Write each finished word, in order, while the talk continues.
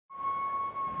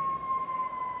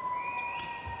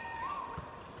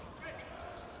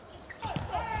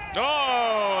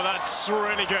Oh, that's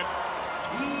really good.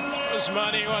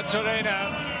 Osmany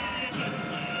Juantorena.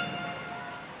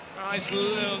 Nice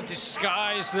little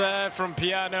disguise there from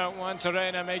piano.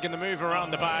 Juantorena making the move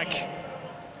around the back.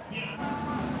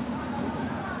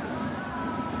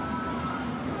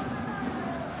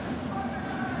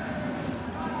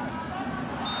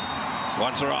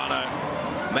 Juantorena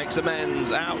makes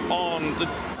amends out on the...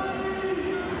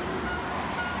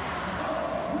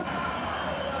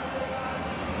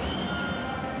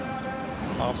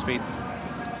 Half speed.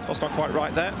 That's not quite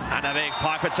right there. And a big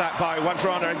pipe attack by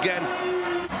Juantorena again.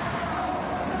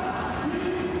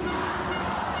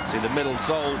 See the middle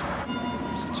sole.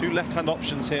 So two left-hand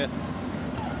options here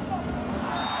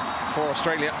for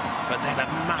Australia. But then a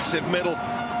massive middle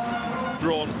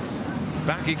drawn.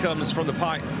 Back he comes from the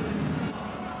pipe.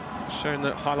 Showing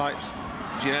the highlights.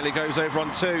 Ginelli goes over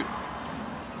on two.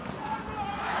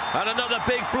 And another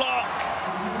big block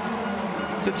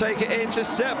to take it into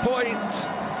set point.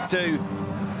 To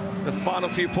the final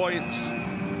few points.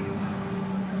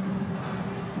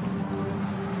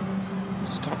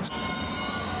 Stopped.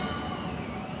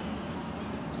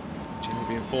 Ginelli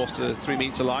being forced to the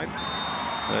 3-meter line.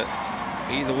 But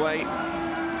either way,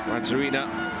 Juantorena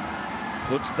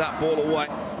puts that ball away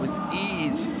with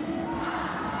ease.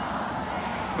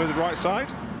 Through the right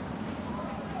side.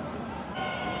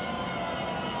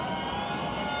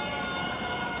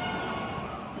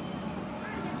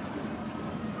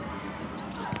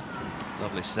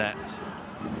 Lovely set.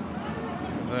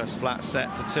 First flat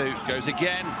set to two. Goes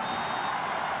again.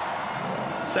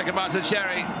 Second bite to the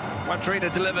cherry. Juantorena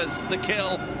delivers the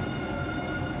kill.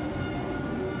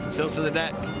 Tilt to the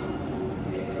neck.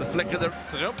 The flick of the...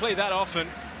 So they don't play that often,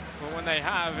 but when they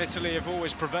have, Italy have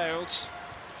always prevailed.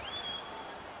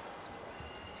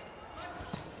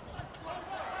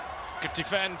 Good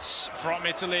defense from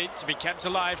Italy to be kept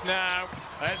alive now.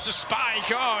 There's a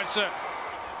spike. Oh, it's a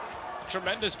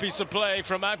tremendous piece of play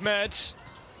from Ahmed.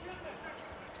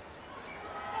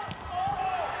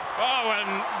 Oh,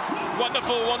 and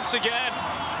wonderful once again.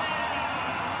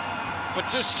 But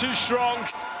just too strong.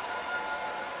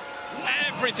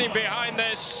 Everything behind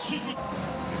this.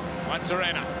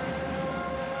 Juantorena.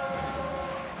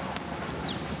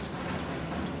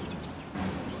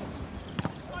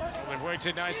 They've worked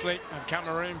it nicely of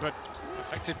Cameroon, but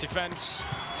effective defense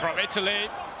from Italy.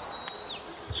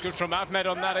 It's good from Ahmed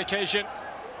on that occasion.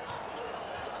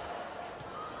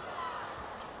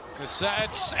 The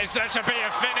set, is there to be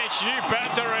a finish? You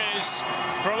bet there is.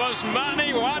 From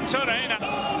Osmany Juantorena.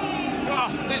 Oh,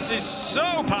 this is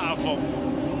so powerful.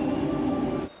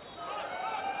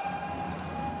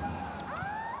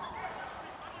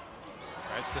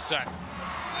 There's the set.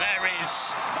 There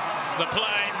is the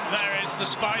play. There is the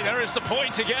spike. There is the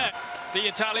point again. The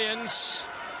Italians.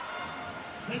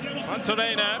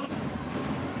 Juantorena.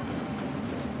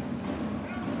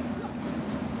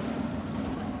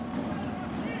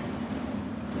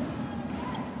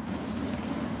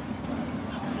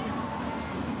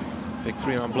 Big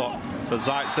 3-man block for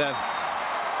Zaitsev.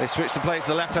 They switch the play to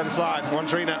the left-hand side.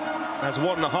 Juantorena has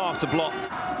 1.5 to block.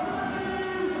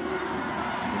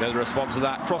 You know the response to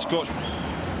that. Cross-court.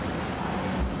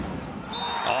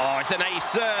 Oh, it's an ace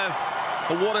serve.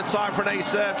 And what a time for an ace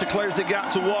serve to close the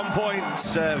gap to 1 point.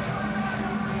 Serve.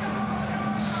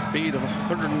 Speed of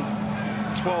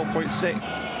 112.6.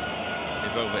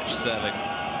 Ivovic serving.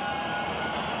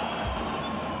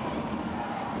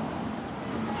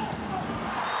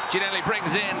 Ginelli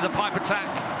brings in the pipe attack.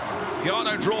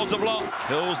 Giano draws the block,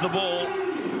 kills the ball.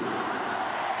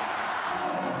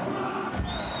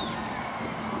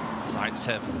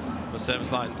 Zaitsev, the service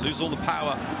line, lose all the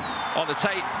power on the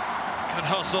tape. Good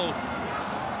hustle.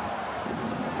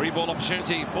 Free ball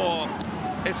opportunity for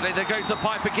Italy. They go to the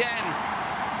pipe again.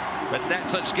 But net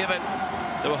touch given.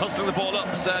 They were hustling the ball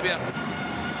up, Serbia.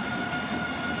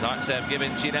 Zaitsev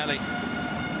giving Ginelli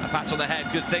a pat on the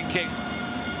head, good thinking.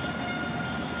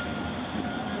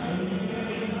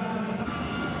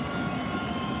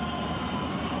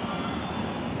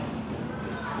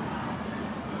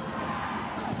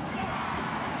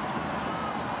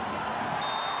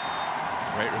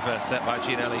 Great reverse set by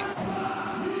Ginelli.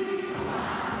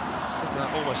 Setting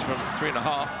that almost from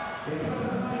 3.5.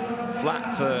 Flat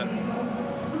for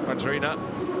Juantorena.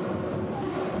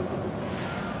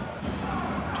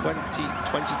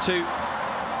 20-22.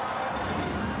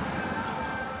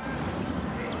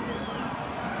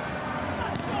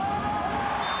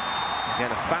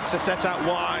 Again, a faster set out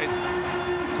wide.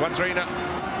 Juantorena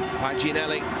by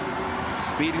Ginelli.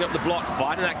 Speeding up the block,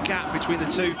 finding that gap between the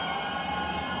two.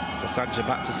 Sanja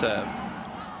back to serve.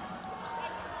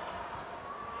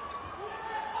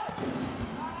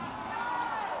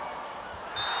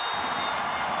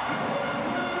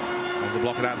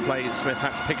 block it out of play. Smith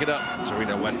had to pick it up.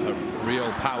 Torino went for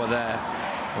real power there.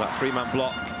 And that three-man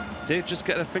block did just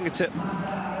get a fingertip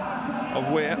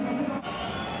of Weir.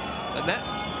 The net.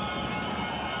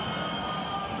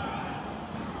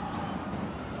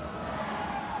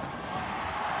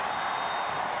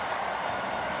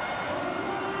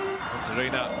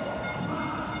 Juantorena.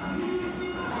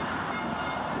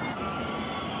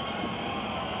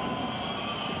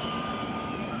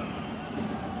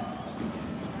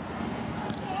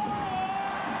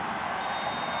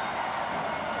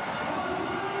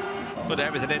 Put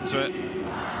everything into it.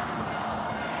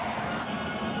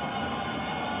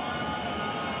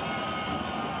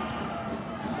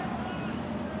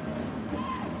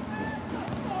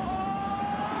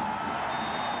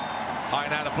 High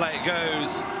now to play it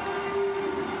goes.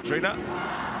 Trina.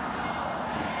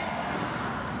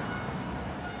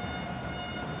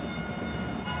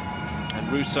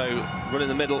 And Russo running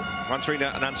the middle.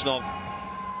 Juantorena and Antonov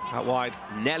out wide.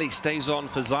 Nelly stays on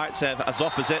for Zaitsev as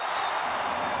opposite.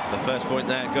 The first point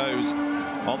there goes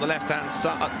on the left-hand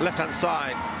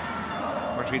side.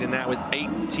 Juantorena now with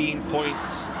 18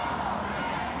 points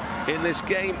in this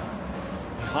game,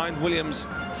 behind Williams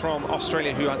from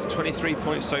Australia, who has 23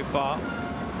 points so far.